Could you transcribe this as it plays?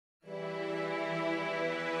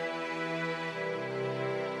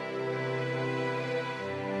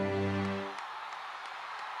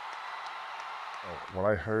When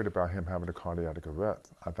I heard about him having a cardiac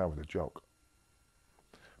arrest, I thought it was a joke.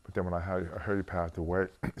 But then when I heard he passed away,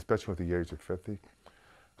 especially at the age of 50,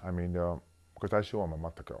 I mean, because I saw him a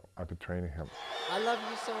month ago. I've been training him. I love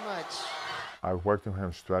you so much. I worked on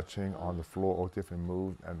him stretching on the floor, all different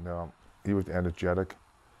moves, and he was energetic.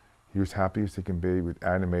 He was happy as he can be, he was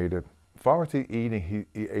animated. As far as eating,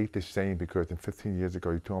 he ate the same because 15 years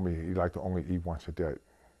ago he told me he liked to only eat once a day.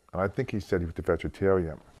 And I think he said he was a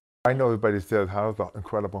vegetarian. I know everybody says, how does the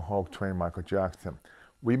Incredible Hulk train Michael Jackson?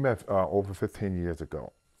 We met over 15 years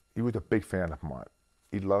ago. He was a big fan of mine.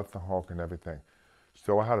 He loved the Hulk and everything.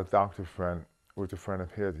 So I had a doctor friend who was a friend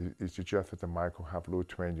of his. He suggested that Michael have Lou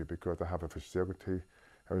train you because I have a facility,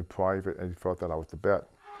 and we private, and he felt that I was the best.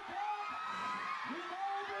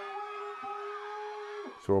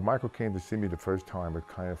 So when Michael came to see me the first time, it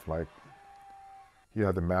kind of like, he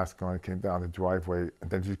had the mask on, came down the driveway, and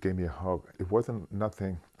then just gave me a hug. It wasn't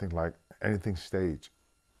nothing like anything staged.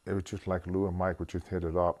 It was just like Lou and Mike would just hit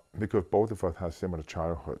it up because both of us had similar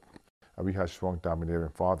childhood, and we had strong,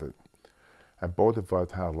 domineering fathers. And both of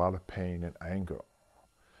us had a lot of pain and anger.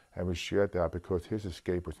 And we shared that because his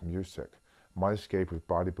escape was music. My escape was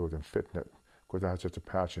bodybuilding and fitness, because I had such a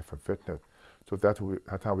passion for fitness. So that's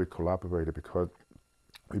how we collaborated, because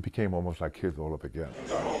we became almost like kids all over again.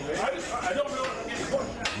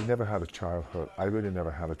 We never had a childhood. I really never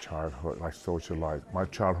had a childhood like social life. My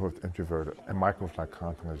childhood was introverted, and Michael was like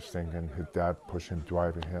constantly singing, his dad pushing,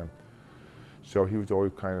 driving him. So he was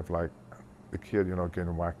always kind of like the kid, you know,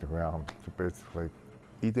 getting whacked around. So basically,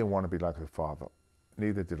 he didn't want to be like his father.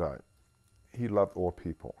 Neither did I. He loved all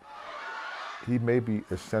people. He may be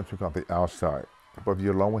eccentric on the outside, but if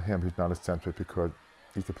you're alone with him, he's not eccentric because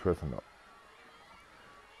he's a prisoner.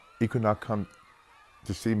 He could not come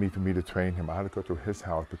to see me for me to train him. I had to go to his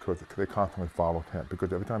house because they constantly followed him.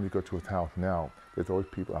 Because every time you go to his house now, there's always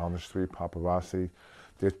people out on the street, paparazzi.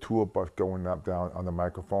 There's tour bus going up, down on the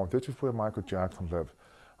microphone. This is where Michael Jackson lived.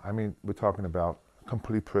 I mean, we're talking about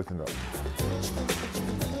complete prisoner.